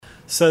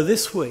So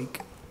this week,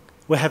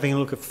 we're having a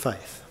look at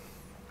faith.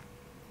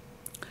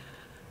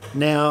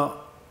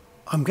 Now,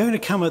 I'm going to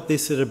come at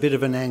this at a bit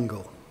of an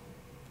angle.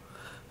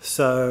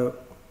 So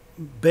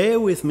bear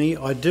with me,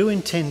 I do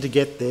intend to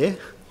get there,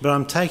 but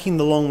I'm taking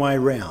the long way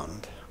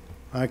round.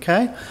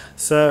 Okay?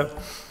 So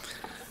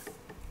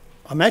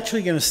I'm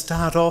actually going to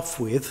start off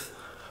with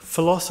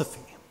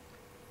philosophy.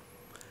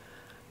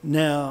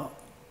 Now,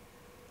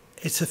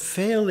 it's a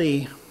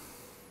fairly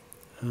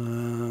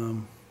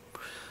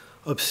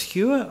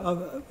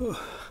obscure,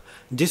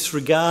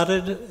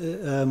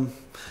 disregarded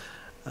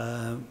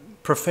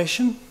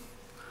profession.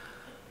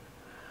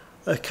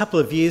 A couple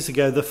of years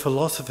ago, the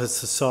Philosopher's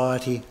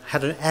Society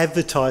had an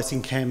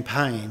advertising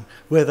campaign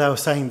where they were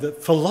saying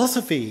that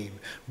philosophy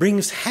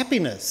brings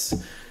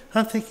happiness.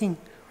 I'm thinking,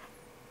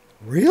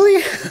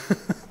 really?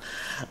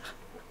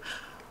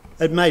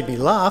 It made me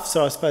laugh,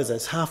 so I suppose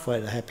that's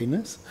halfway to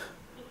happiness.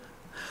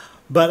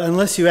 But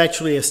unless you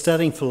actually are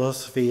studying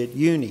philosophy at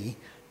uni,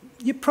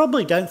 you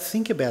probably don't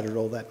think about it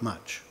all that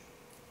much.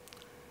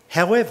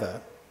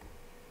 However,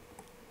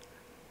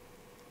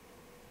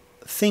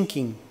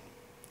 thinking,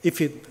 a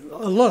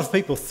lot of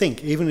people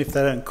think, even if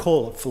they don't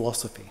call it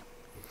philosophy.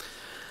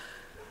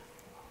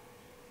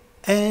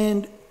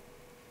 And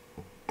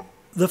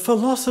the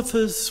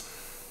philosophers,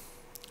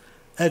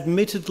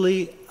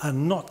 admittedly, are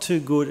not too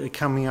good at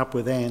coming up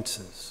with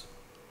answers.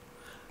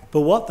 But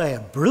what they are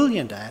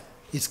brilliant at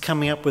is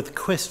coming up with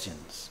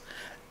questions.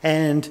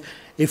 And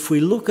if we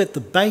look at the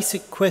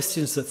basic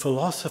questions that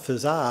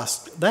philosophers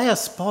ask, they are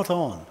spot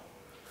on.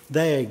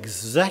 They are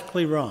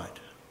exactly right.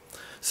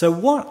 So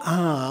what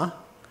are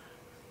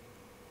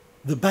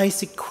the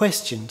basic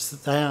questions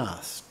that they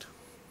asked,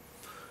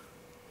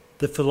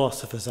 the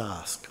philosophers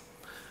ask?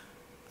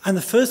 And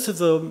the first of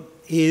them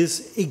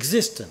is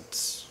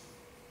existence.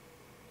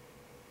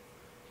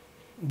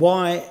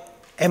 Why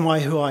am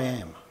I who I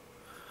am?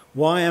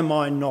 Why am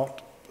I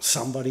not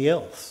somebody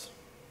else?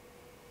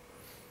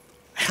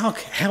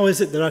 How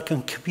is it that I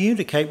can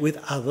communicate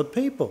with other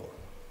people?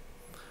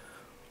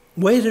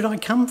 Where did I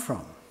come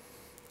from?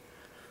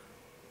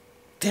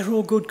 They're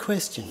all good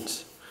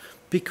questions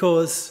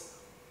because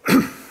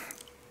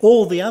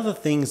all the other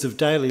things of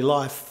daily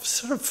life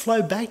sort of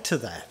flow back to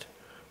that.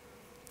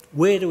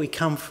 Where do we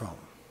come from?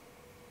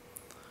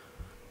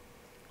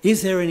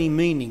 Is there any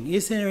meaning?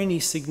 Is there any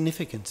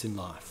significance in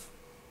life?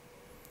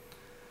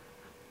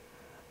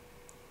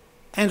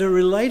 And a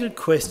related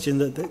question,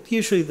 that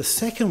usually the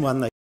second one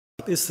they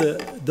is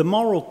the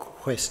moral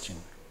question.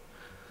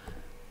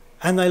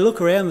 And they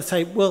look around and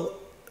say, well,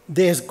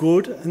 there's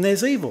good and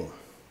there's evil.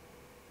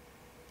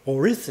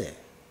 Or is there?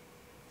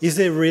 Is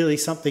there really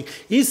something?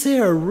 Is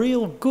there a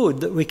real good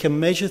that we can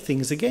measure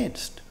things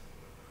against?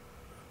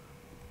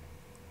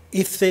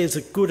 If there's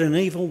a good and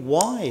evil,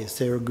 why is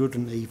there a good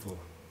and evil?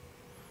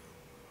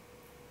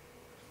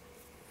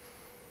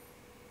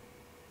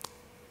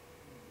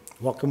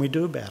 What can we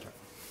do about it?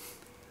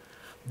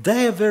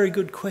 They are very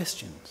good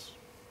questions.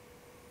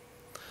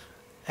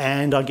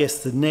 And I guess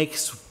the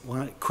next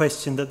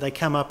question that they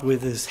come up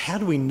with is, how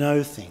do we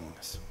know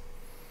things?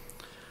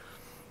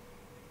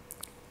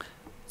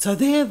 So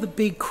they're the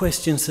big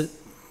questions that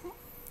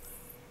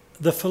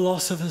the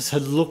philosophers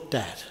had looked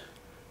at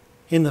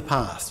in the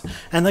past.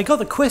 And they got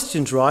the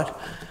questions right,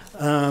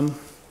 but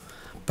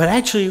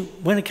actually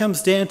when it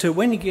comes down to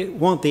when you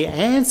want the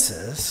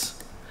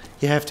answers,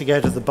 you have to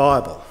go to the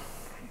Bible.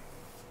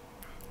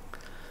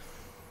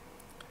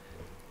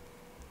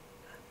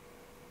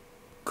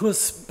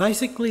 Because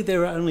basically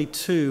there are only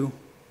two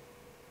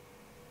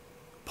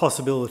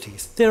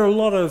possibilities. There are a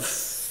lot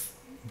of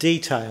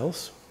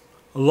details,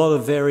 a lot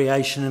of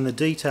variation in the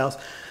details,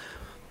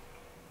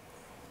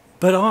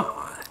 but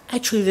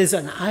actually there's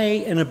an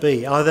A and a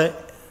B. Either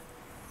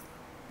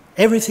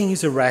everything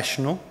is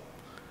irrational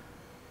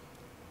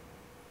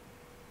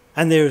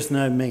and there is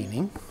no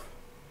meaning,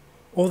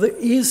 or there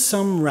is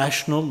some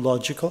rational,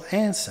 logical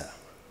answer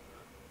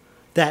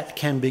that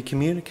can be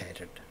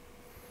communicated.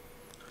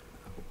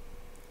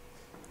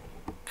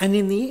 And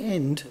in the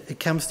end, it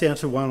comes down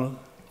to one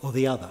or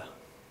the other.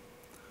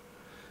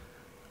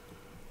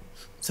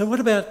 So what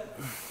about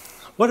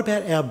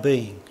our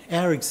being,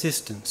 our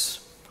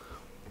existence?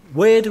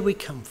 Where do we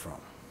come from?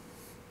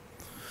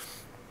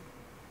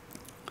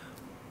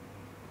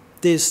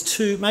 There's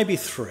two, maybe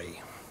three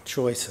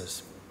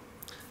choices.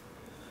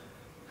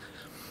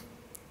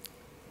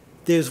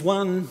 There's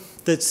one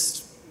that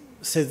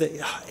says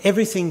that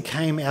everything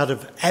came out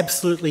of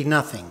absolutely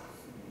nothing.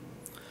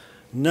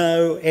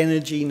 No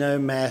energy, no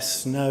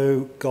mass,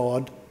 no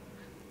God,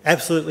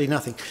 absolutely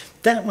nothing.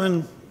 That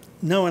one,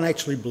 no one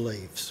actually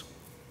believes.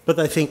 But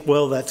they think,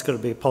 well, that's got to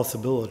be a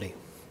possibility.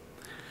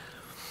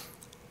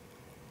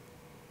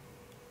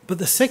 But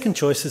the second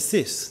choice is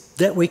this,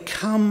 that we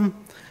come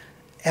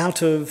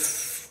out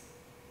of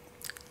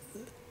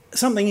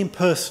something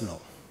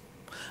impersonal.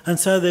 And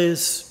so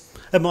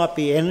it might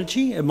be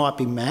energy, it might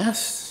be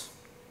mass.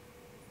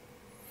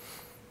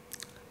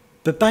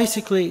 But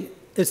basically,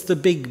 it's the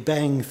Big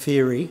Bang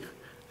Theory,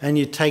 and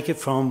you take it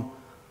from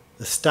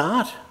the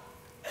start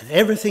and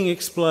everything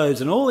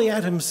explodes and all the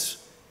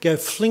atoms go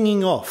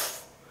flinging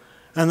off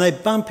and they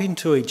bump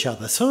into each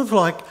other, sort of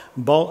like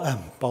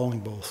bowling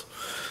balls,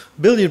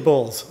 billiard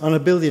balls on a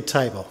billiard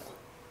table.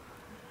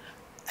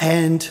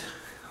 And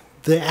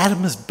the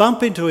atoms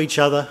bump into each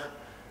other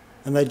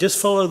and they just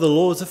follow the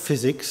laws of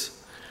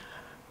physics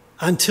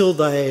until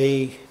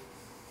they,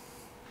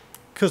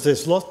 because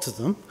there's lots of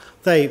them,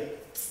 they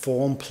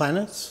form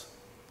planets,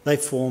 they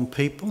form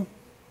people.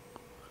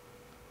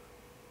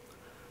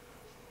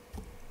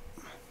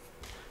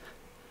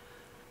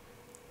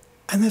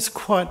 And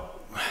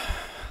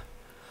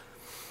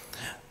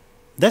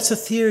that's a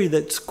theory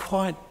that's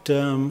quite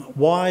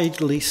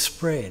widely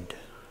spread.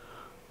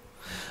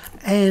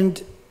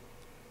 And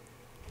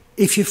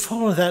if you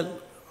follow that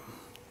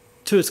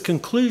to its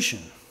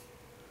conclusion,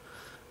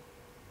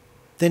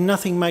 then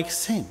nothing makes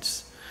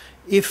sense.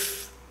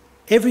 If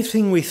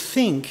everything we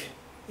think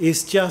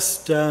is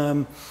just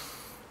the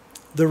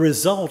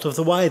result of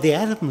the way the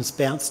atoms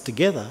bounce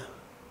together,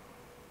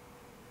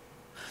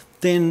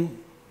 then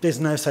there's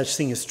no such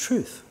thing as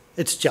truth.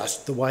 It's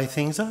just the way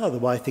things are, the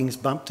way things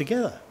bump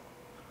together.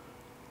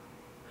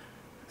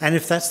 And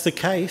if that's the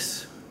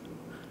case,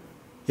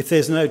 if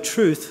there's no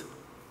truth,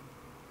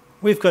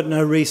 we've got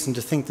no reason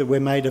to think that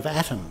we're made of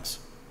atoms,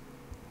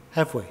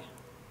 have we?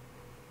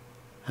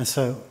 And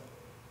so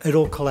it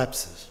all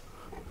collapses.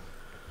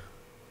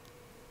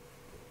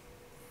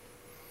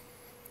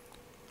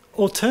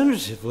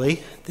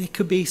 Alternatively, there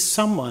could be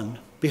someone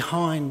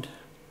behind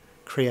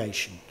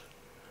creation.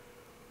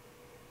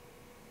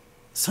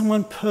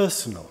 Someone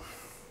personal.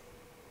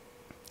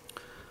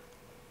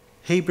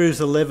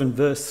 Hebrews 11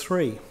 verse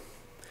 3.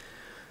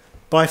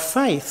 By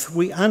faith,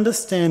 we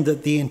understand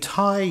that the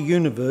entire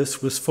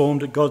universe was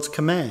formed at God's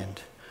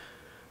command,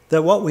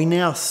 that what we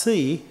now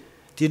see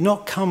did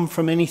not come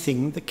from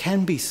anything that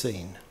can be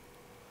seen.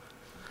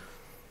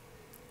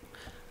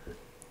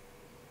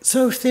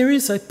 So if there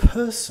is a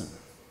person,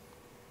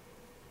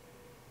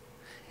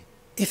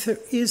 if there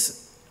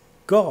is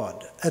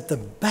God at the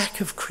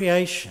back of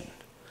creation,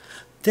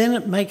 then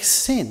it makes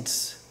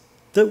sense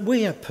that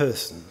we are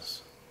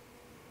persons.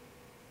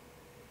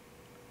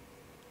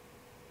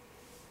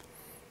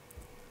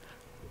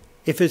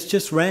 If it's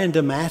just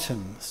random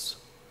atoms,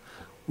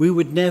 we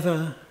would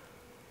never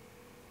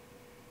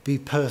be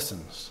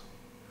persons.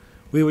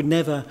 We would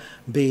never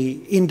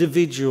be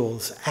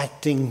individuals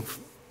acting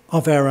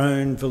of our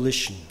own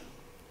volition.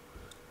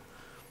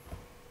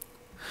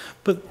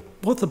 But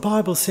what the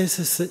Bible says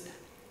is that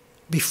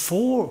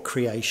before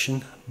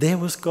creation, there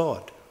was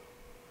God.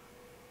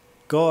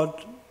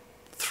 God,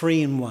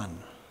 three in one,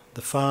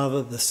 the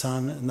Father, the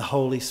Son, and the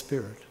Holy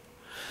Spirit.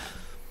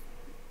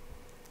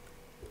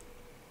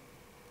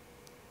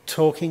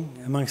 Talking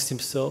amongst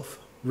himself,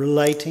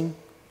 relating,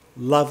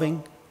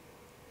 loving,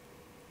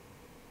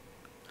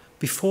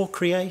 before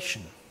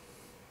creation.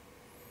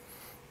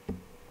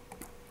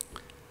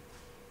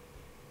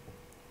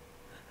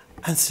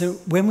 And so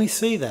when we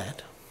see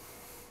that,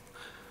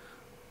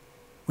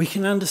 we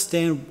can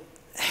understand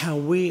how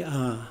we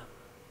are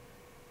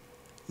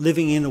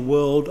living in a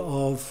world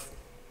of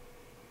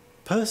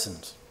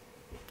persons,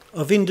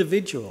 of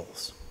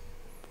individuals,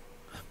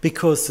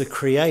 because the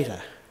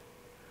Creator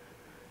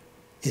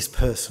is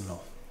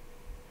personal.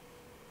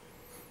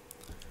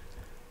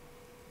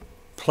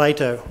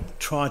 Plato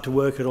tried to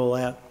work it all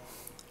out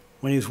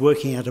when he was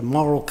working out a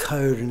moral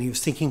code, and he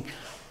was thinking,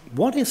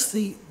 what is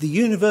the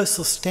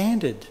universal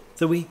standard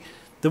that we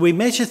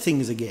measure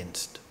things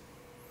against?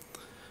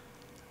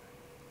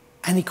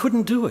 And he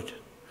couldn't do it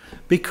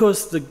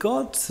because the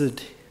gods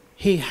that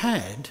he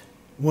had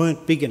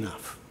weren't big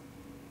enough.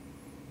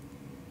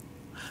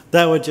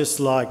 They were just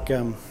like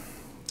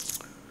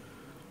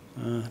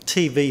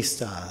TV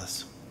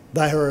stars.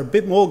 They were a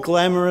bit more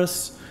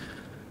glamorous,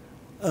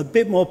 a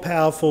bit more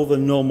powerful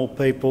than normal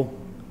people,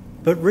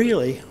 but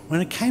really,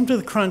 when it came to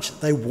the crunch,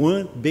 they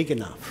weren't big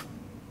enough.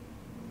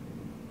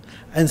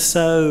 And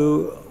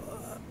so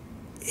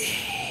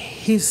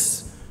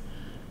his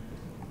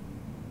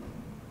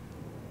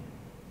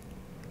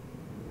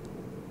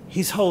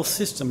whole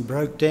system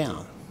broke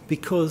down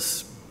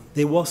because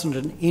there wasn't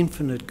an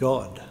infinite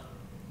God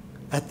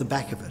at the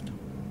back of it.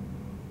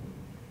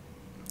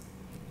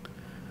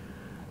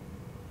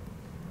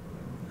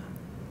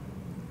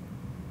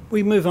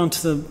 We move on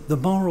to the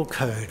moral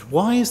code.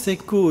 Why is there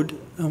good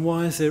and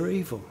why is there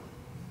evil?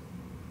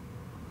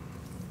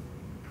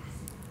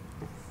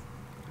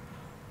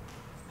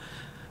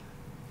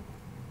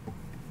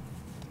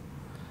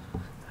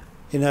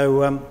 You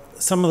know,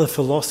 some of the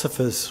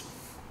philosophers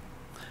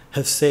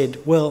have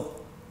said, well,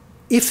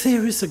 if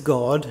there is a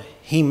God,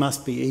 he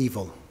must be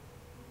evil.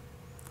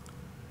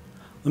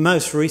 The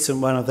most recent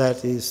one of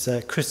that is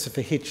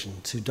Christopher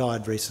Hitchens, who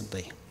died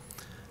recently.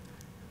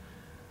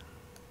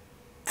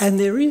 And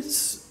there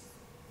is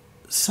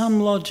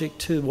some logic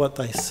to what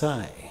they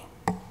say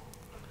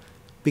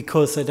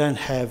because they don't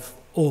have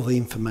all the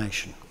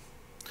information.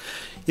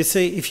 You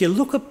see, if you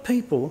look at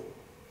people,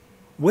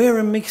 we're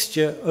a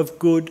mixture of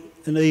good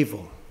and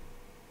evil.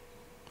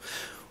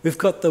 We've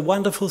got the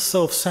wonderful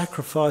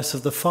self-sacrifice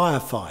of the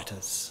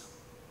firefighters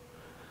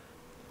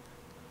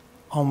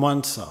on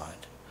one side.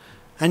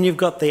 And you've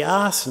got the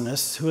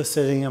arsonists who are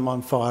setting them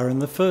on fire in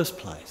the first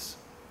place.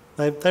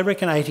 They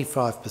reckon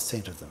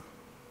 85% of them.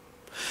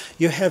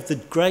 You have the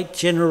great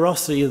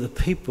generosity of the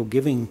people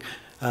giving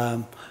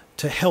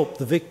to help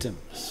the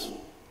victims.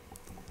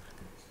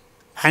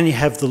 And you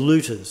have the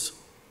looters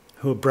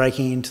who are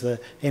breaking into the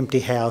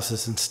empty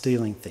houses and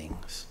stealing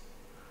things.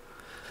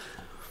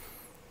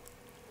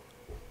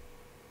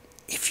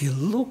 If you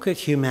look at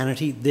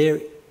humanity,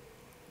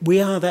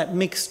 we are that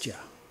mixture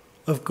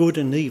of good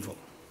and evil.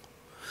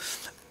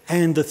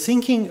 And the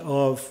thinking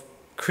of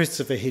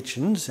Christopher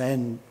Hitchens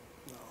and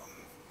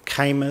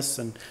Camus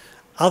and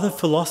other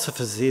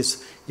philosophers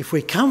is, if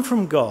we come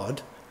from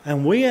God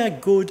and we are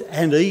good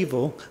and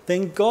evil,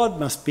 then God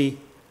must be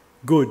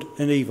good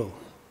and evil.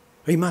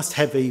 He must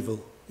have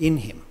evil in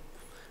him.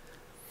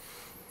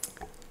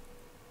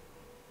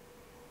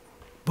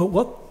 But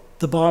what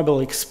the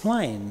Bible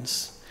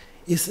explains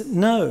is that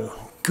no,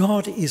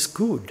 God is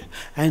good.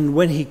 And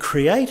when he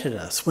created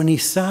us, when he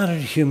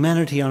started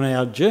humanity on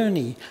our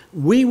journey,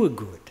 we were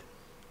good.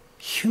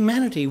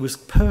 Humanity was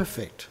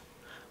perfect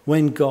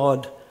when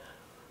God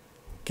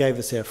gave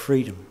us our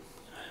freedom.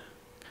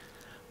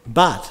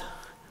 But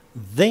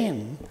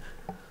then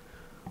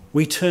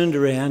we turned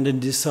around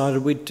and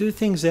decided we'd do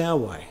things our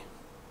way.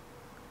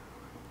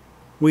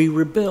 We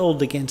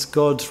rebelled against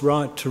God's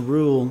right to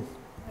rule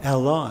our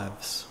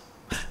lives.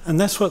 And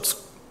that's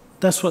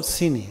what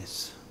sin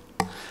is.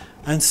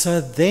 And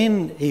so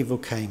then evil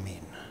came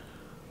in.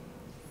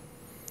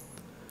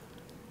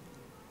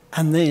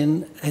 And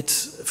then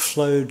it's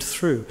flowed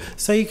through.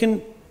 So you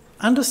can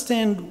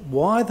understand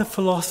why the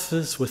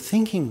philosophers were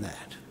thinking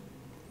that.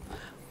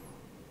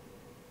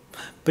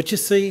 But you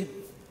see,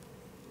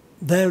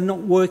 they're not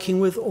working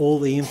with all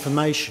the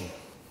information.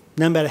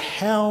 No matter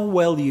how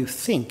well you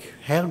think,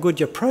 how good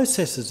your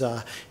processes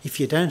are, if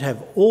you don't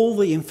have all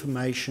the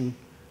information,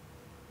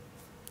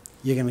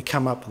 you're going to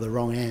come up with the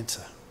wrong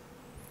answer.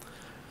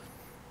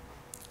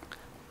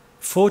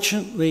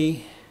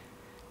 Fortunately,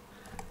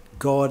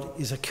 God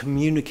is a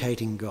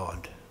communicating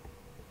God.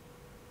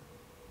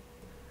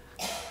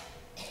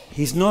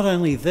 He's not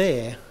only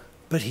there,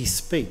 but he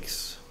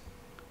speaks.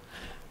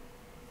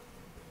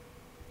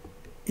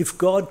 If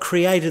God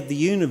created the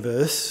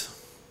universe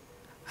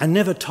and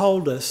never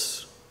told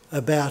us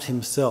about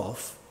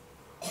himself,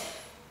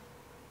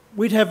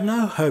 we'd have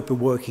no hope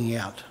of working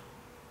out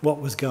what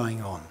was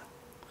going on.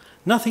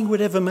 Nothing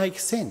would ever make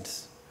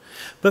sense.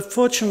 But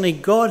fortunately,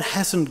 God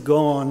hasn't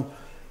gone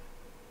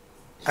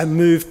and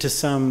moved to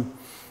some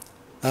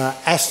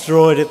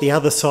asteroid at the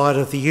other side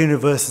of the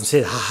universe and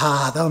said,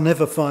 ha, they'll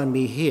never find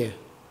me here.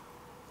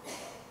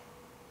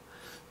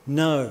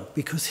 No,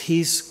 because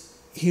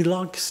he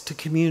likes to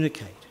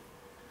communicate.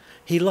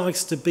 He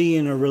likes to be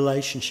in a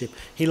relationship.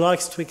 He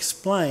likes to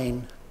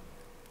explain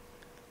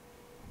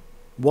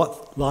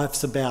what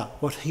life's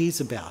about, what he's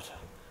about,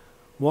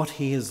 what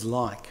he is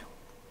like.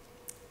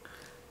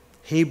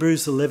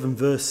 Hebrews 11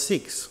 verse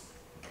 6.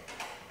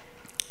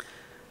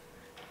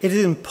 It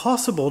is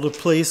impossible to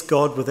please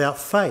God without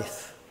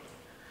faith.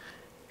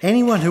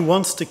 Anyone who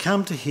wants to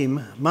come to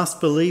him must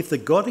believe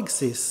that God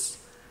exists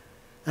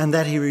and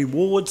that he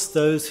rewards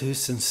those who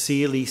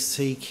sincerely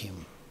seek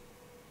him.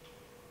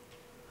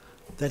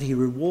 That he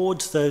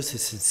rewards those who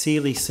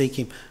sincerely seek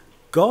him.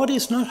 God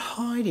is not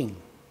hiding.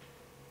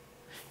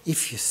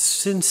 If you're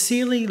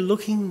sincerely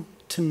looking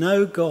to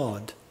know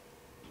God,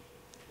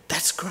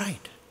 that's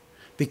great,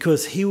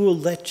 because he will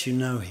let you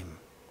know him.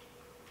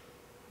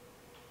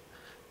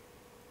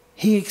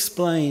 He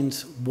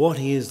explains what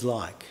he is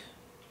like.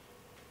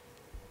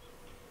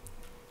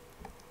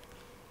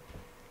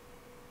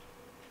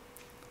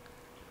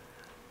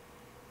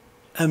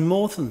 And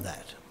more than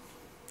that,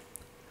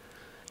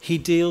 he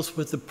deals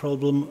with the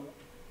problem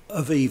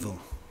of evil.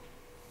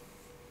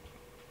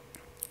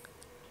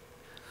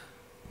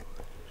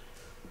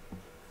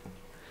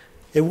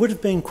 It would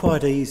have been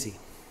quite easy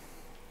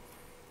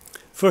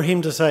for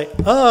him to say,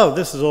 oh,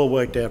 this has all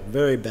worked out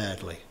very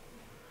badly.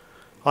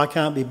 I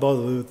can't be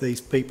bothered with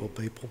these people.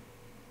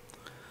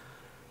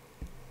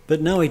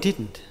 But no, he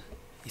didn't.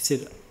 He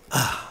said,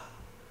 I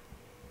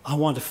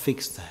want to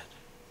fix that.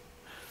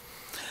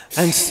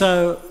 And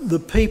so the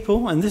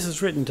people, and this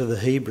is written to the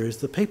Hebrews,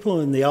 the people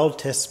in the Old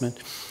Testament,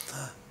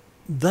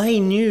 they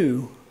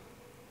knew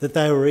that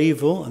they were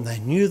evil and they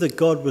knew that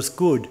God was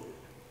good.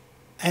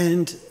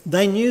 And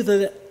they knew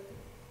that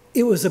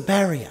it was a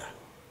barrier,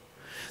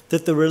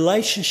 that the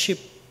relationship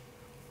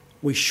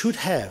we should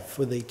have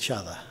with each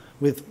other,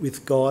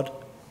 with God,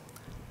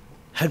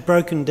 had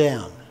broken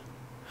down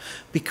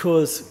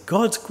because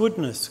God's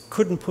goodness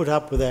couldn't put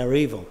up with our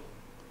evil.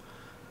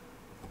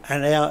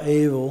 And our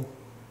evil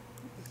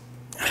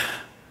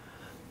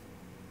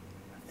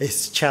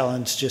is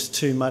challenged just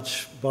too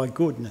much by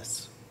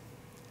goodness.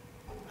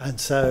 And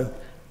so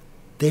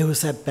there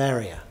was that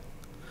barrier.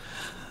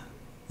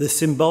 The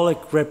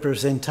symbolic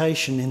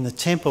representation in the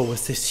temple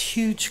was this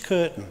huge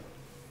curtain,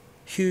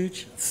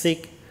 huge,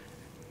 thick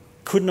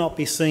could not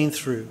be seen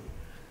through.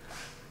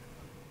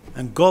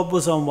 And God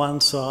was on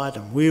one side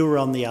and we were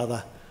on the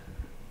other,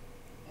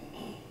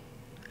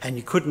 and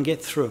you couldn't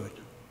get through it.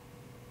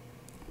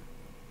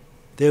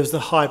 There was the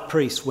high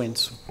priest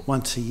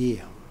once a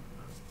year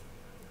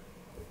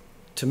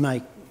to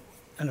make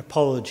an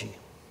apology,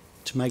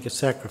 to make a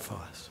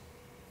sacrifice.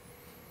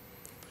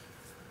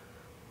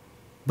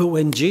 But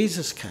when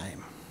Jesus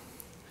came,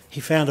 he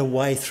found a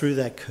way through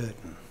that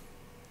curtain.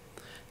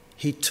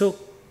 He took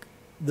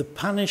the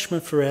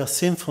punishment for our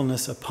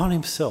sinfulness upon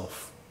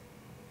himself.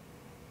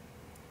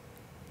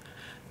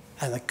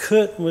 And the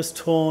curtain was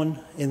torn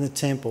in the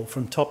temple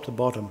from top to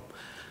bottom.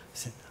 He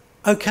said,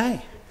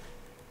 okay,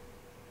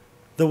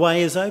 the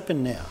way is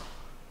open now.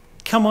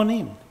 Come on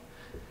in.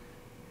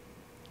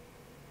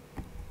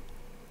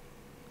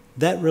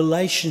 That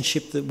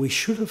relationship that we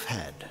should have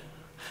had,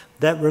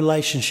 that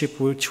relationship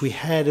which we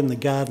had in the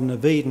Garden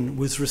of Eden,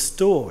 was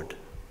restored.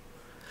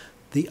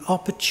 The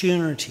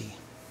opportunity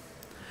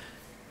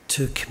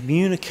to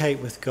communicate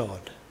with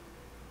God,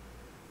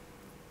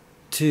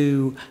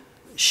 to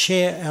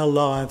share our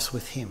lives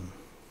with him,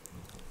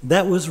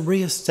 that was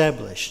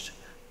re-established.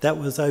 That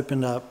was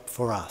opened up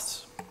for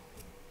us.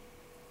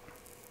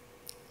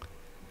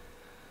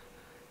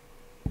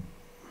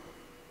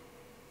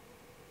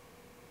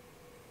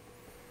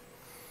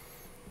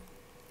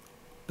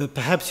 But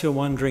perhaps you're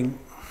wondering,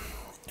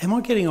 am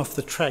I getting off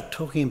the track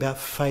talking about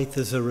faith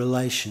as a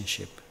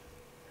relationship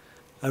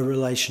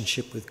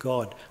with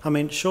God? I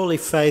mean, surely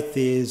faith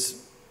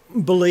is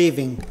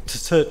believing to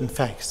certain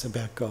facts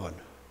about God.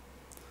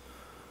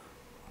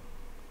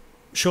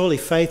 Surely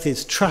faith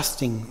is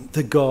trusting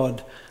that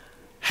God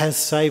has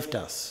saved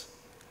us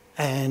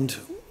and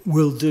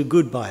will do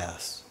good by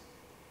us.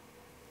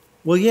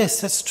 Well, yes,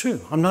 that's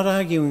true. I'm not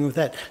arguing with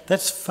that.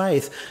 That's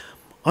faith.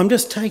 I'm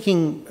just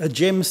taking a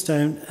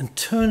gemstone and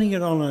turning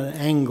it on an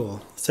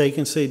angle so you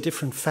can see a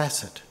different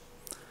facet.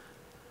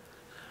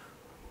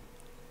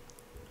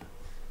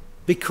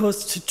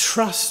 Because to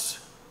trust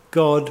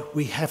God,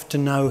 we have to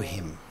know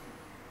him.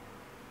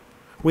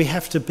 We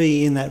have to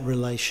be in that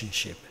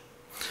relationship.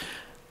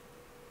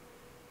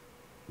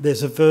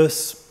 There's a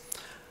verse,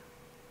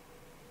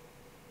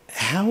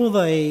 how will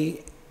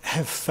they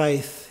have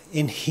faith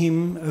in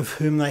him of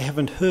whom they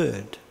haven't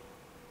heard?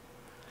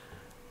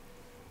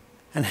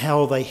 And how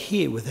will they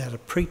hear without a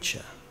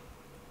preacher?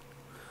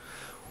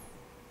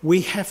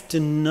 We have to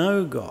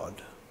know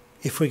God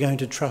if we're going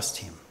to trust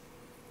him.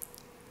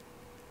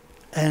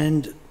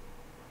 And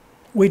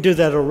we do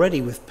that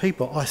already with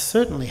people. I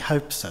certainly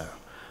hope so.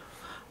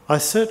 I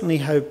certainly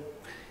hope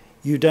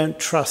you don't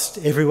trust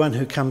everyone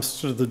who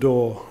comes through the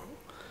door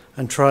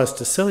and tries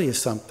to sell you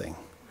something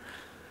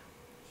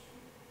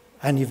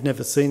and you've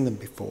never seen them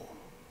before.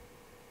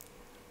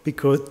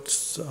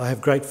 Because I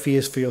have great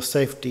fears for your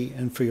safety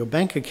and for your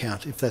bank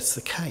account if that's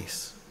the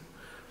case.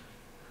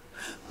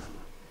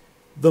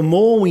 The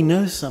more we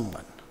know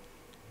someone,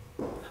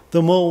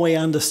 the more we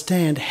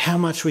understand how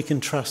much we can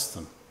trust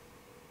them.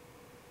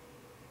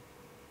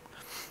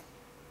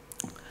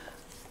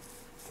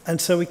 And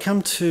so we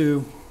come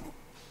to,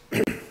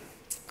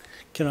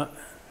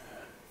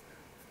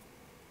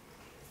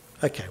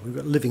 okay, we've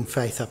got living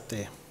faith up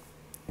there.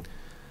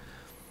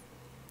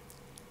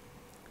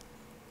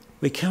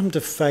 We come to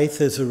faith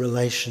as a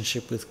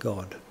relationship with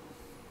God.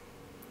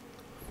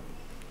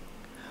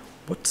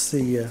 What's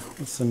the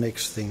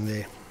next thing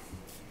there?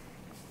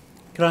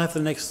 Can I have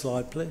the next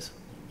slide, please?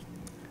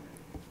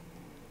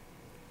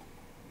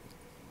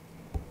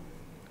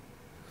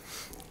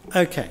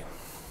 Okay.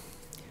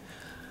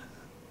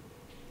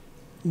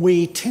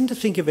 We tend to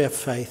think of our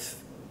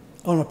faith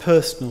on a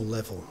personal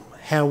level,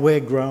 how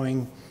we're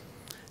growing,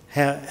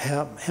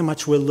 how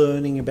much we're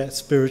learning about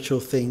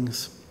spiritual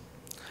things.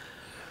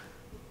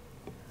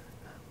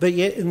 But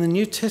yet in the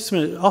New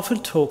Testament it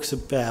often talks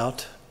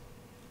about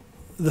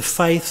the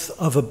faith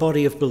of a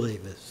body of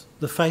believers,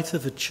 the faith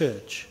of a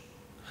church.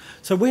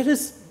 So where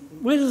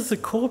does the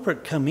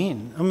corporate come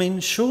in? I mean,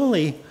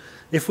 surely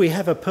if we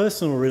have a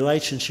personal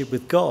relationship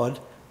with God,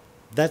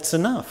 that's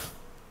enough.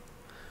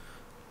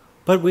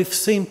 But we've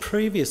seen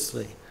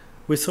previously,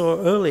 we saw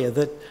earlier,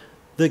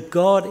 that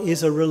God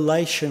is a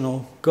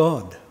relational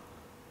God.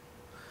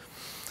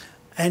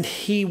 And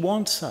he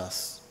wants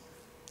us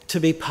to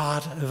be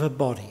part of a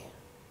body.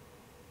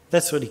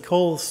 That's what he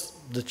calls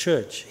the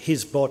church,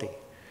 his body.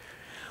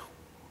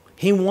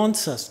 He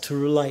wants us to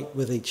relate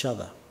with each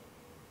other.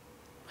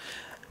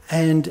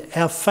 And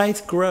our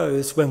faith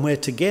grows when we're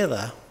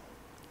together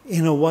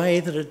in a way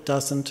that it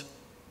doesn't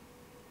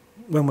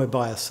when we're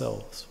by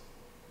ourselves.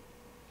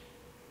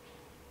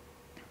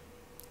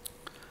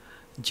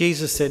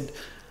 Jesus said,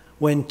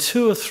 when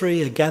 2 or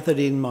 3 are gathered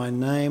in my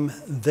name,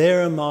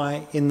 there am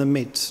I in the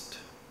midst.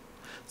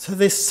 So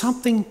there's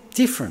something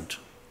different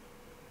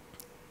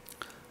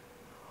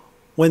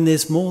when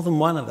there's more than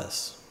one of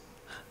us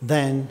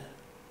than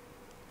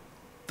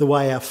the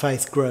way our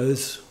faith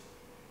grows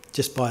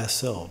just by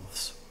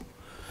ourselves.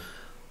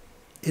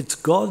 It's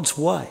God's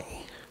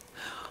way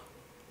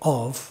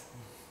of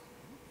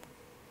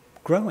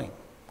growing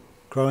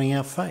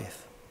our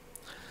faith.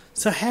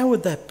 So how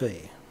would that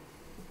be?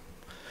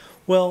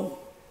 Well,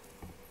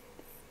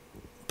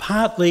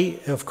 partly,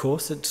 of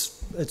course,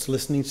 it's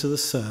listening to the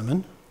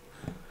sermon,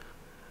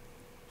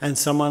 and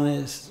someone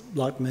is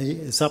like me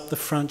is up the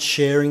front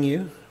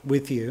sharing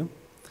with you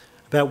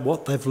about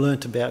what they've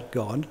learnt about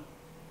God.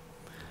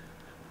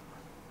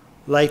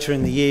 Later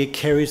in the year,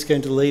 Kerry's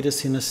going to lead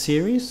us in a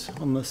series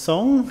on the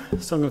Song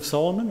of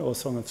Solomon, or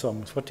Song of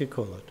Songs, what do you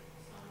call it?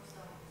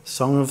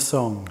 Song of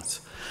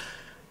Songs.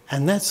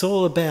 And that's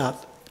all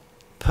about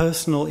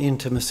personal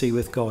intimacy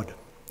with God.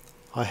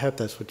 I hope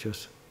that's what you're...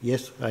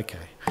 Yes? Okay.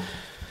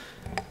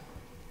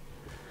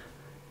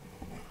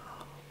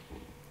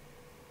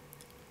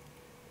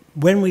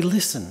 When we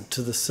listen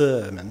to the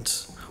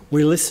sermons,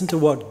 we listen to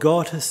what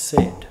God has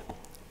said,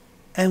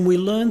 and we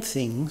learn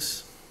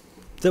things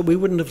that we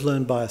wouldn't have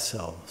learned by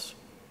ourselves.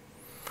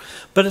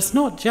 But it's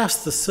not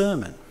just the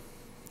sermon.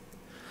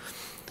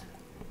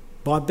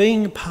 By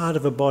being a part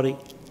of a body,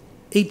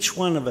 each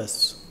one of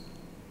us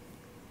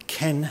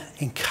can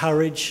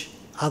encourage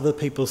other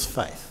people's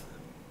faith.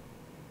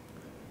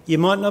 You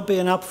might not be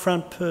an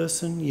upfront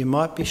person, you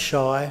might be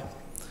shy,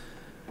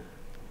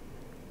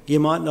 you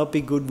might not be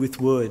good with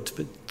words,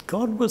 but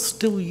God will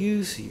still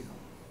use you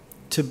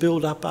to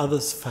build up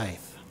others'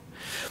 faith,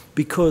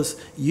 because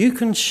you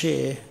can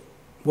share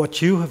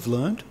what you have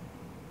learned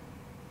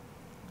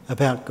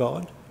about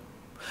God,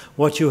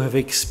 what you have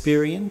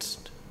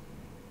experienced,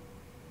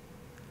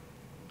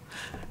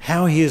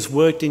 how He has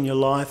worked in your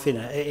life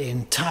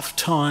in tough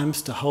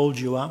times to hold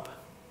you up.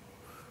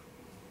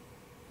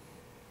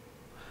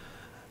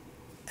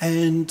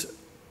 And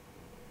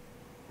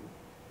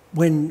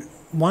when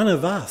one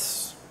of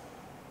us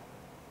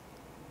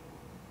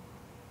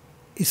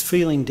is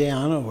feeling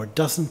down or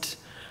doesn't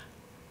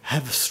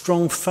have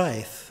strong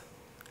faith,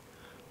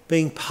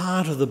 being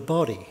part of the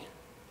body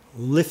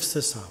lifts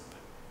us up.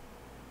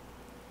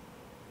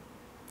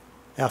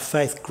 Our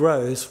faith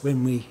grows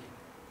when we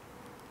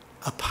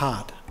are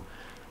part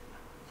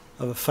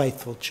of a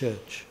faithful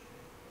church.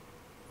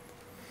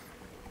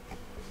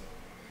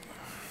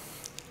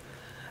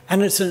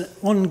 And it's an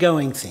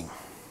ongoing thing.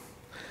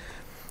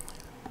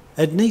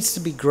 It needs to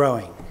be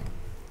growing.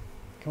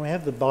 Can we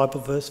have the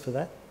Bible verse for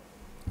that?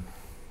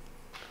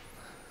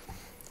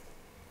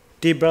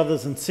 Dear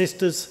brothers and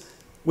sisters,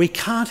 we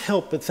can't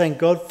help but thank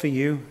God for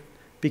you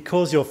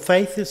because your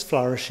faith is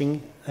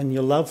flourishing and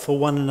your love for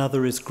one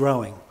another is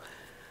growing.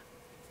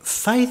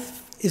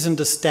 Faith isn't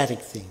a static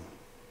thing.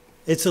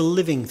 It's a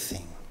living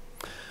thing.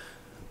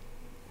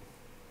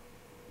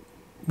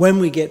 When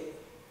we get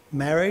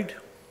married,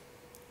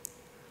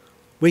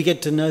 we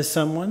get to know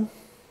someone,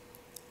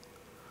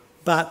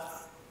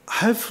 but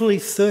hopefully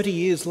 30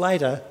 years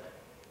later,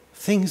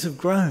 things have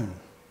grown.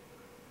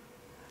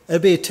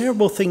 It'd be a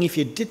terrible thing if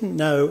you didn't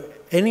know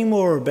any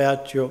more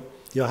about your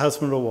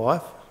husband or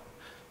wife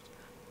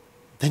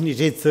than you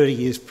did 30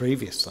 years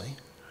previously.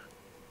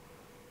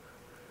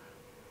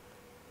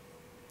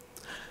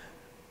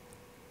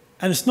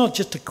 And it's not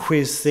just a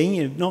quiz thing,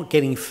 you're not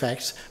getting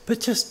facts, but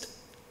just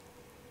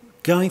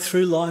going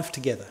through life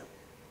together.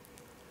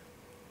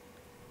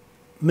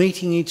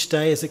 Meeting each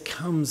day as it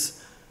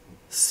comes,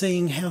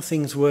 seeing how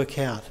things work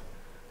out.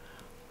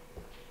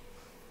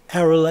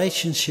 Our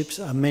relationships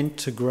are meant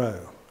to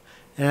grow.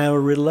 And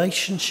our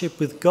relationship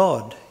with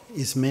God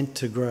is meant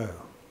to grow.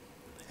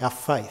 Our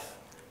faith.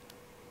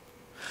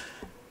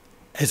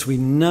 As we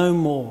know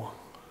more,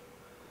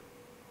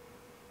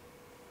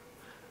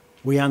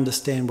 we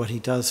understand what He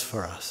does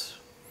for us.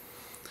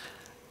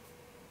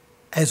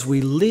 As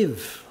we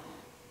live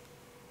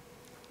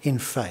in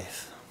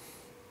faith,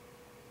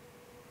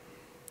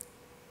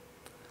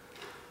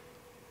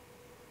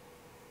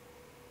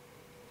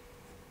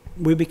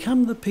 we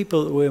become the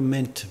people that we're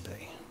meant to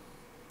be,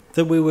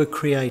 that we were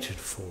created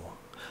for.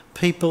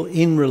 People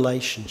in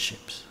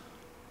relationships,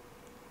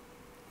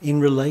 in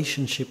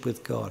relationship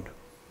with God.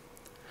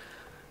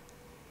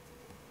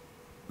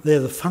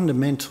 They're the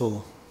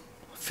fundamental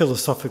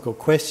philosophical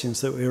questions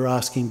that we were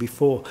asking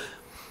before,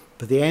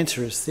 but the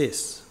answer is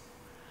this.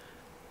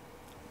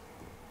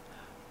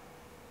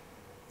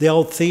 The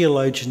old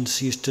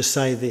theologians used to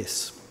say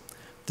this: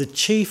 the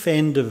chief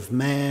end of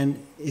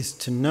man is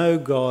to know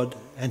God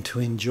and to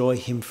enjoy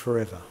Him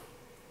forever.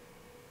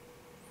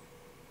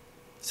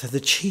 So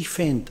the chief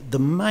end, the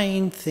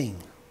main thing,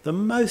 the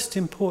most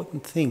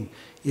important thing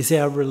is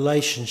our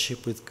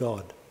relationship with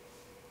God.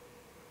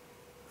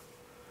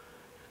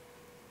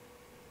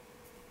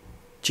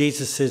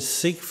 Jesus says,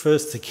 seek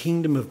first the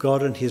kingdom of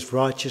God and His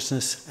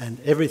righteousness, and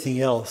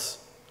everything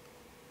else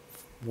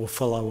will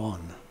follow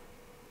on.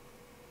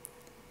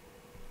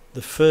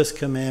 The first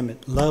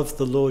commandment, love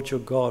the Lord your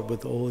God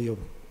with all your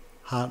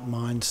heart,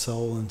 mind,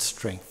 soul and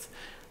strength.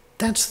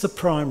 That's the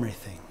primary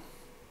thing.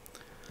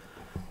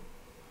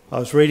 I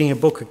was reading a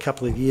book a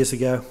couple of years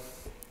ago.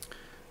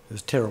 It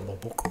was a terrible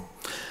book.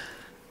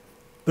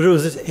 But it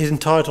was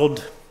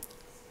entitled,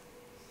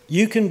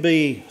 You Can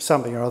Be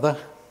Something or Other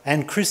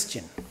and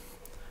Christian.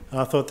 And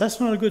I thought, that's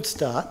not a good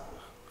start.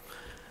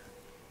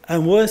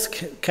 And worse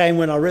came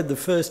when I read the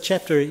first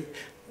chapter.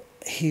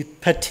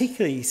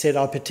 he said,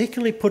 I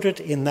particularly put it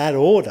in that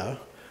order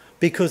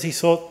because he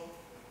thought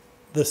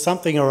the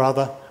something or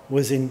other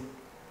was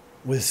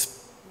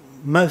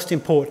most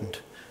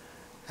important,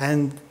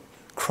 and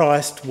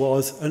Christ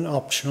was an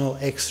optional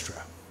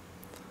extra.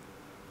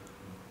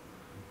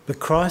 But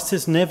Christ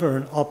is never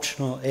an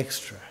optional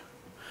extra.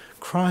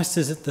 Christ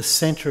is at the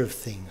centre of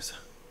things.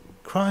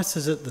 Christ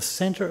is at the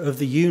centre of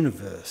the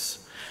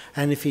universe.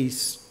 And if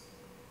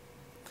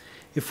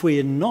we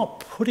are not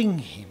putting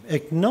him,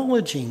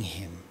 acknowledging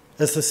him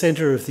as the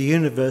centre of the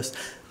universe,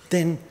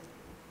 then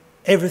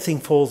everything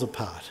falls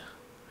apart.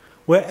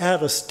 We're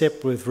out of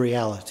step with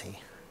reality.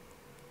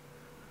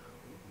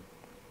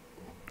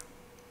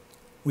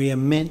 We are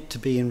meant to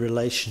be in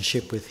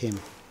relationship with him.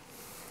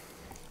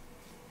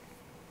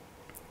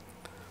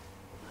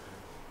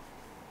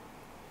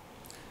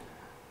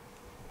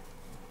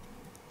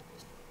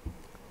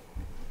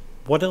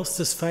 What else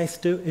does faith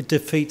do? It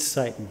defeats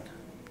Satan.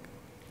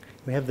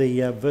 We have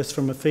the verse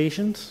from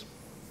Ephesians.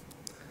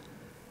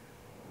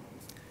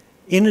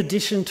 In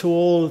addition to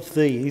all of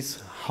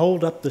these,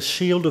 hold up the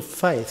shield of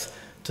faith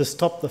to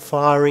stop the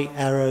fiery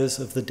arrows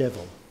of the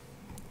devil.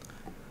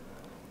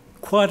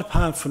 Quite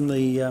apart from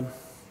the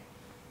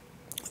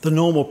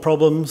normal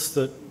problems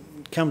that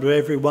come to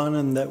everyone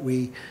and that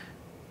we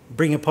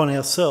bring upon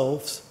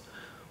ourselves,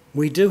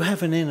 we do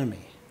have an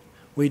enemy.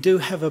 We do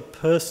have a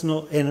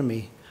personal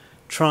enemy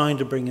trying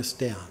to bring us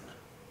down.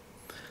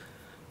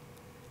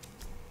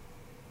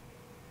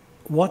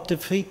 What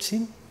defeats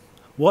him?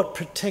 What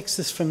protects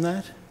us from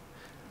that?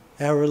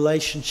 Our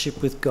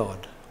relationship with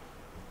God.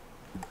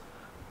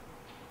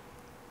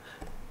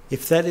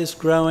 If that is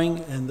growing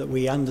and that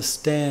we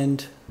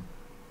understand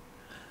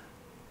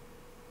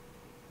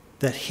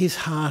that his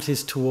heart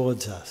is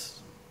towards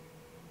us,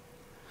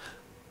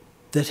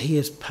 that he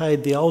has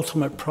paid the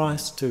ultimate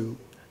price to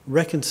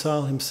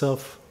reconcile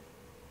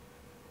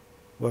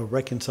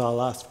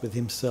us with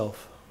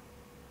himself,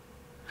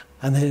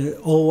 and that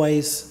he'll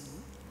always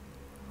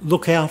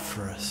look out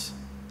for us.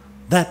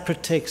 That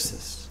protects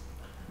us.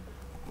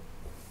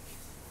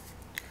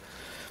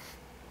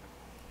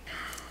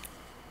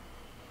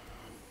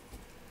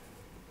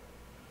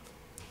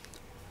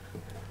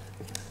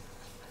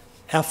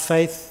 Our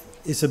faith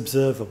is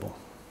observable.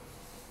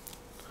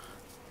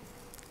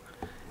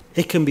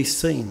 It can be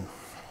seen.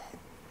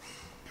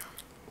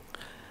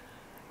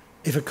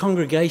 If a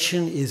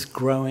congregation is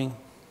growing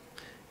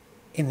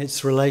in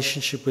its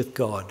relationship with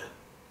God,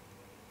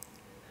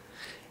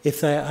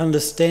 if they are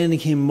understanding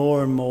him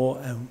more and more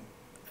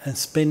and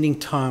spending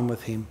time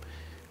with him,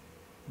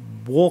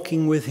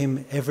 walking with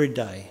him every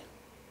day,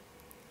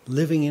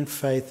 living in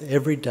faith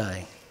every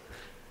day,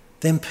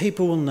 then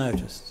people will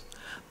notice,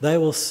 they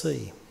will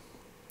see.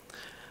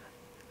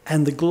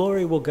 And the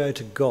glory will go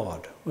to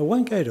God. It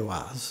won't go to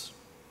us.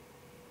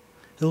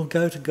 It'll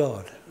go to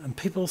God. And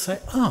people will say,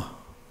 oh,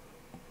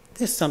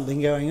 there's something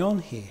going on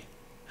here.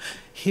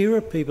 Here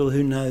are people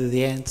who know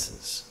the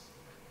answers.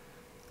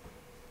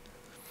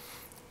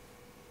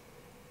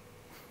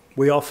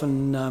 We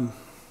often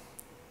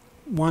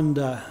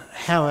wonder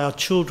how our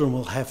children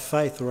will have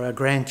faith, or our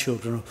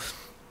grandchildren, or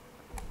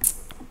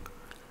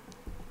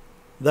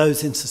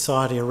those in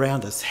society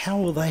around us. How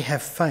will they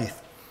have faith?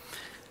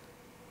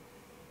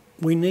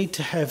 We need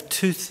to have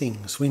two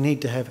things. We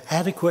need to have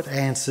adequate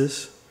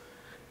answers,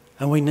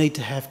 and we need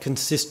to have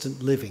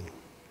consistent living.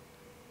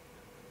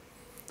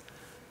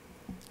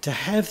 To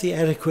have the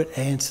adequate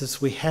answers,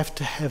 we have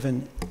to have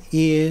an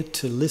ear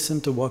to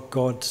listen to what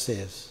God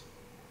says.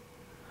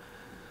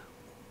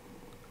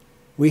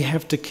 We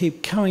have to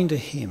keep coming to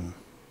him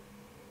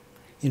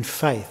in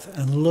faith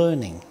and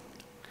learning,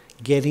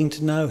 getting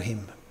to know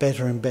him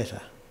better and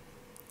better.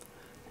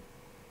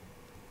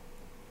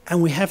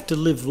 And we have to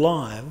live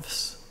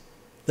lives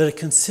that are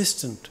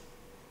consistent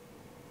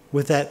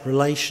with that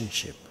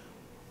relationship.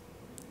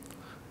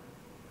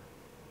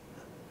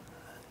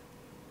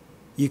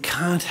 You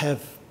can't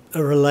have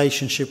a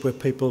relationship where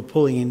people are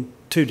pulling in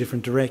two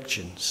different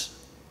directions.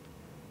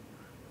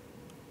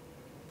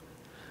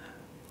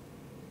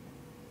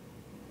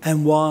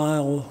 And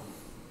while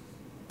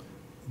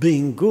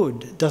being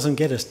good doesn't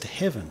get us to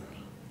heaven,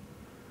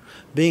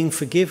 being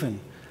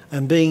forgiven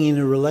and being in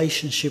a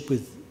relationship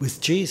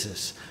with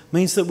Jesus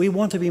means that we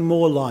want to be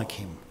more like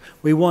him.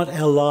 We want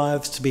our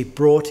lives to be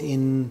brought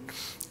in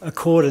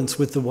accordance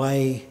with the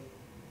way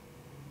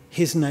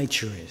his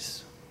nature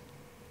is.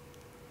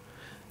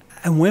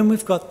 And when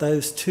we've got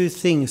those two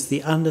things,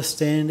 the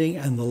understanding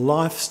and the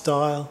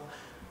lifestyle,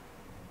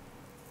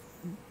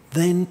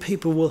 then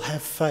people will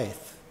have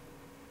faith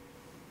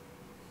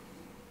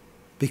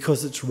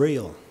because it's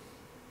real.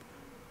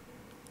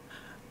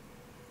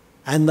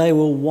 And they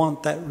will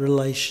want that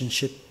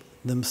relationship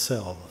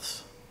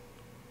themselves.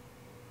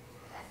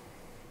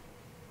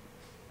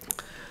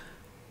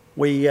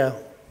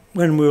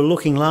 When we were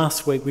looking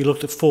last week, we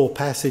looked at 4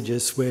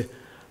 passages where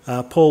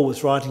Paul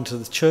was writing to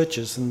the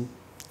churches, and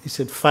he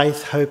said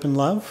faith, hope and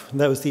love. And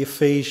that was the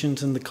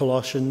Ephesians and the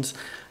Colossians,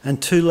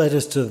 and 2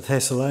 letters to the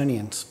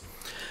Thessalonians.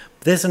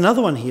 There's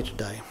another one here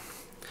today.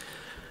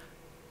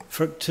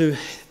 to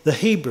the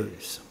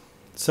Hebrews.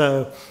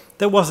 So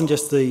that wasn't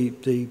just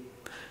the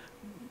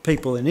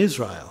people in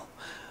Israel,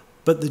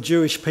 but the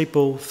Jewish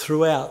people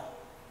throughout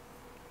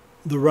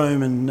the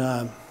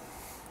Roman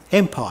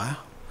Empire,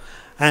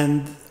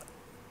 and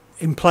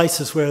in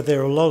places where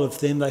there are a lot of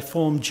them, they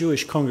formed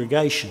Jewish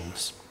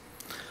congregations.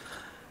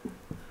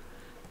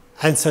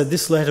 And so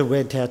this letter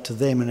went out to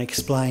them and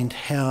explained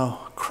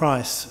how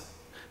Christ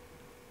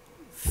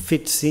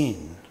fits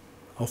in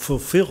or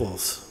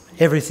fulfills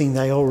everything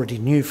they already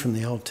knew from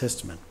the Old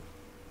Testament.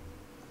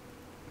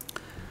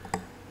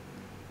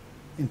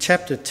 In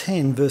chapter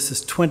 10,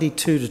 verses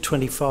 22 to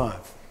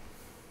 25.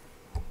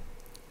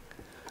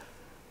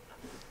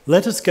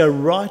 Let us go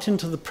right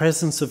into the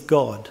presence of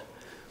God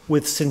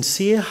with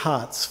sincere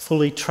hearts,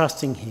 fully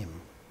trusting him.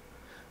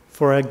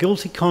 For our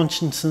guilty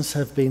consciences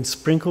have been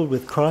sprinkled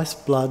with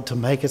Christ's blood to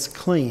make us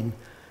clean,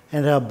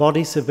 and our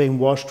bodies have been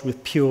washed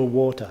with pure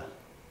water.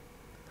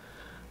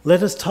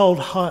 Let us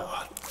hold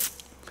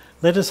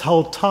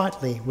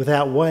tightly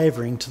without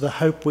wavering to the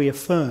hope we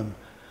affirm,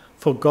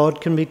 for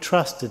God can be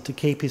trusted to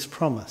keep his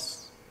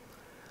promise.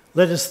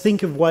 Let us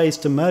think of ways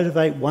to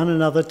motivate one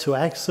another to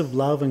acts of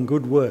love and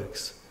good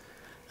works,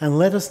 and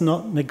let us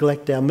not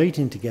neglect our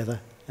meeting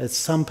together as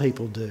some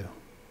people do,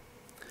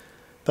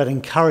 but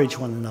encourage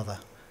one another,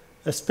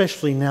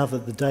 especially now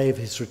that the day of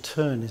his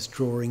return is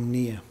drawing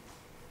near.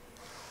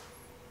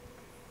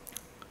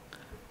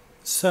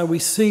 So we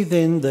see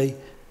then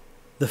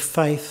the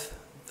faith,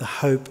 the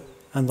hope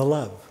and the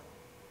love,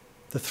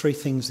 the three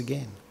things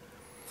again.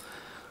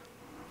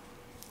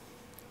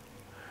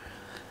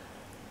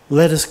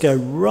 Let us go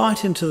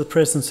right into the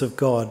presence of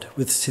God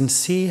with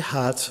sincere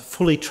hearts,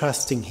 fully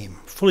trusting him.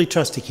 Fully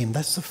trusting him,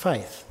 that's the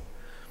faith.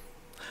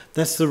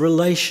 That's the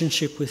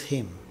relationship with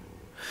him.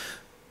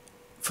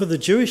 For the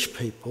Jewish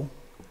people,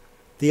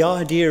 the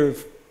idea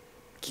of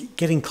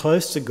getting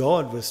close to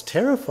God was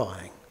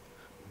terrifying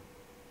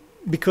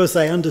because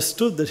they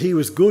understood that he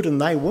was good and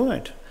they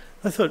weren't.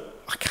 They thought,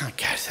 I can't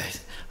go to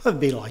that. It'd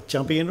be like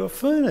jumping into a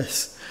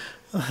furnace.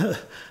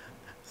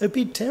 It'd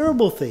be a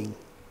terrible thing.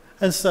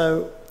 And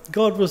so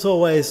God was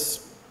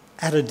always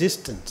at a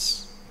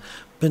distance.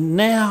 But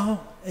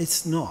now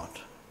it's not.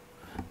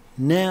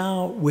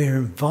 Now we're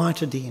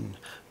invited in.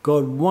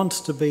 God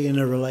wants to be in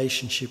a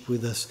relationship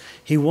with us.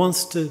 He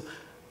wants to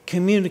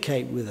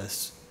communicate with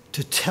us,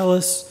 to tell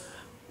us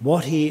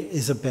what he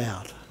is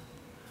about.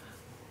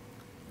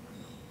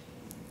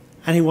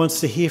 And he wants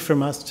to hear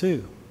from us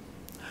too.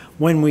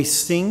 When we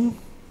sing,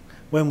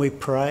 when we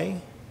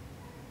pray,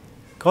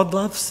 God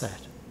loves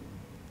that.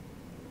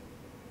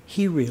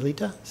 He really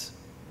does.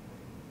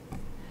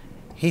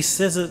 He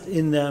says it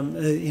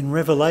in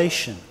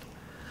Revelation,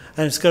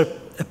 and it's got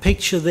a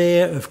picture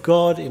there of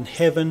God in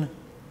heaven,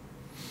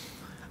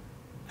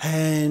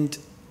 and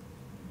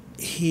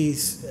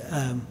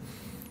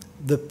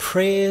the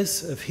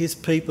prayers of his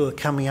people are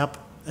coming up.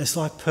 It's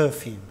like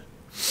perfume.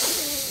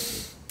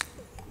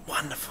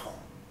 Wonderful.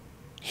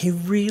 He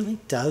really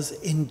does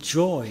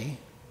enjoy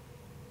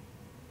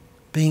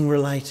being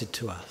related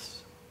to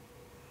us.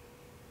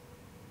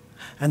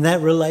 And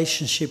that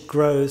relationship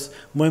grows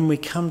when we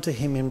come to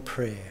him in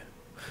prayer,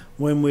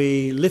 when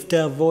we lift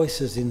our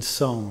voices in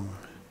song.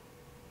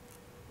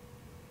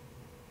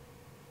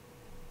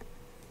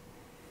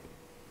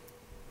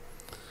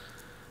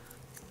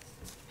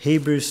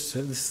 Hebrews,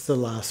 this is the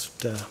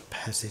last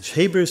passage,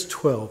 Hebrews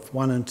 12,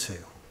 1 and 2.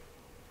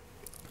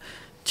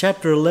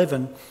 Chapter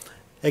 11,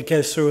 it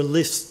goes through a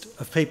list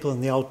of people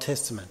in the Old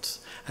Testament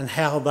and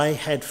how they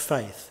had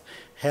faith,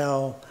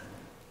 how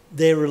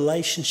their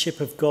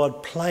relationship of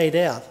God played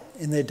out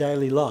in their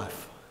daily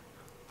life.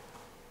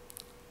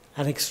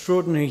 And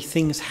extraordinary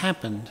things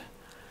happened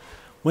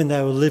when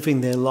they were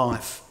living their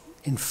life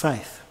in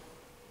faith.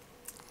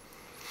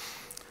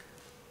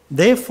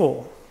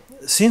 Therefore,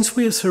 since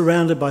we are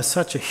surrounded by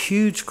such a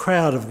huge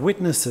crowd of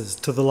witnesses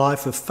to the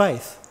life of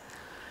faith,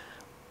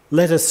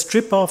 let us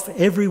strip off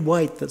every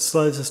weight that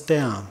slows us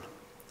down,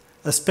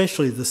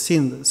 especially the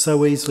sin that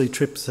so easily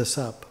trips us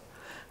up,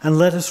 and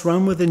let us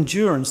run with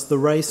endurance the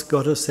race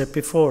God has set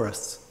before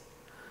us.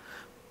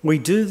 We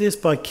do this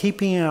by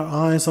keeping our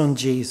eyes on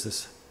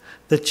Jesus,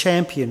 the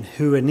champion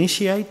who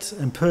initiates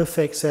and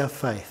perfects our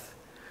faith.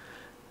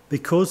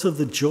 Because of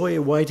the joy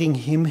awaiting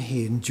him,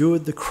 he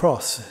endured the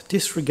cross,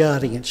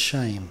 disregarding its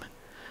shame.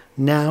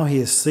 Now he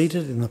is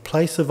seated in the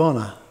place of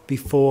honour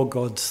before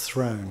God's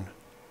throne.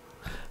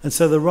 And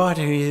so the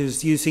writer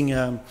is using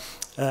an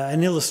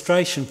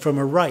illustration from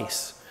a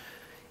race.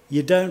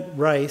 You don't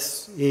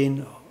race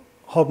in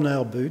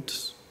hobnail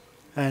boots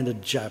and a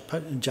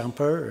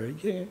jumper.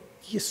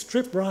 You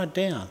strip right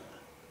down.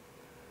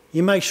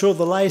 You make sure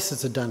the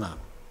laces are done up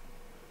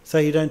so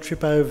you don't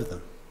trip over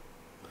them.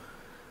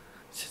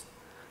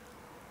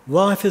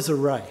 Life is a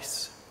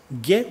race.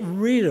 Get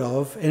rid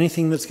of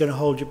anything that's going to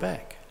hold you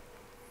back.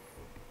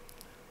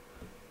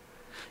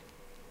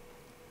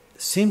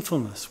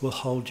 Sinfulness will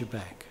hold you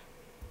back.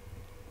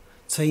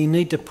 So you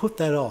need to put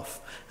that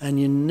off, and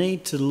you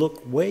need to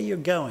look where you're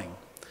going.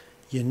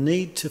 You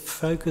need to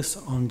focus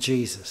on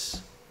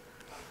Jesus.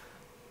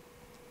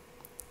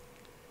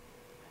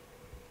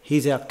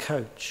 He's our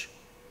coach,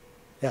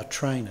 our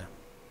trainer.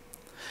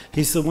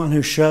 He's the one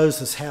who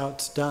shows us how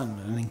it's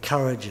done and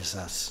encourages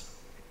us.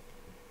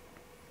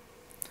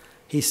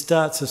 He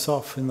starts us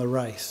off in the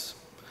race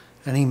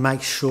and he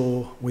makes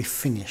sure we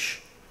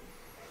finish.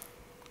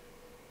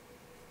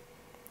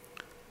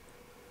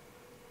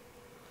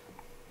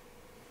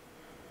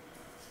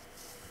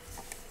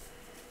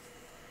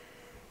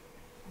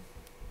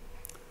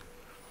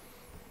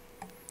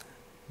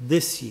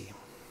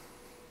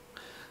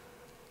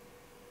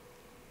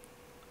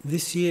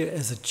 This year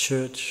as a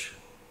church,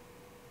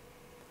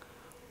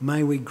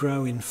 may we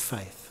grow in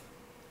faith.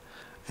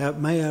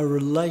 May our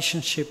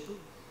relationship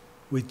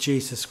with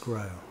Jesus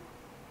grow.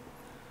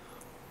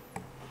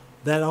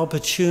 That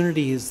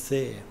opportunity is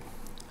there.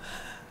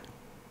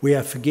 We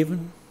are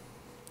forgiven,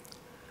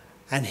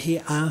 and he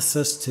asks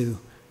us to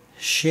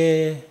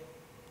share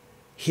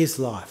his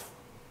life.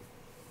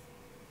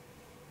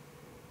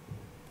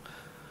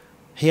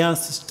 He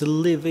asks us to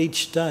live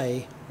each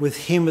day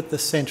with him at the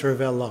centre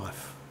of our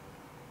life.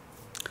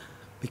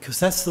 Because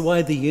that's the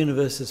way the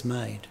universe is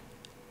made.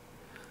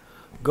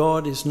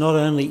 God is not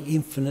only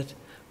infinite,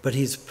 but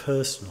he's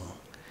personal.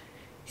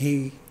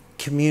 He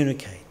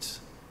communicates.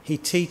 He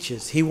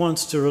teaches. He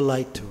wants to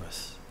relate to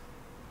us.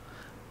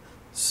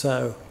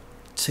 So,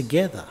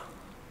 together,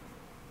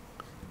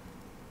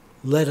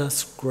 let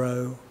us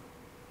grow.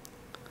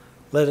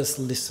 Let us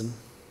listen.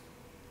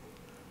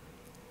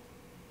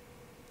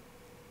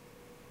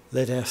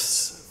 Let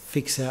us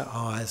fix our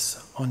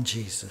eyes on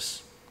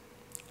Jesus.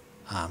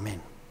 Amen.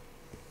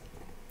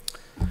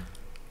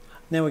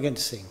 Now we're going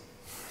to sing.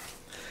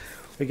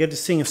 We're going to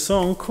sing a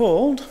song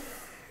called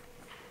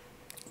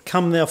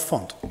Come Thou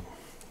Font.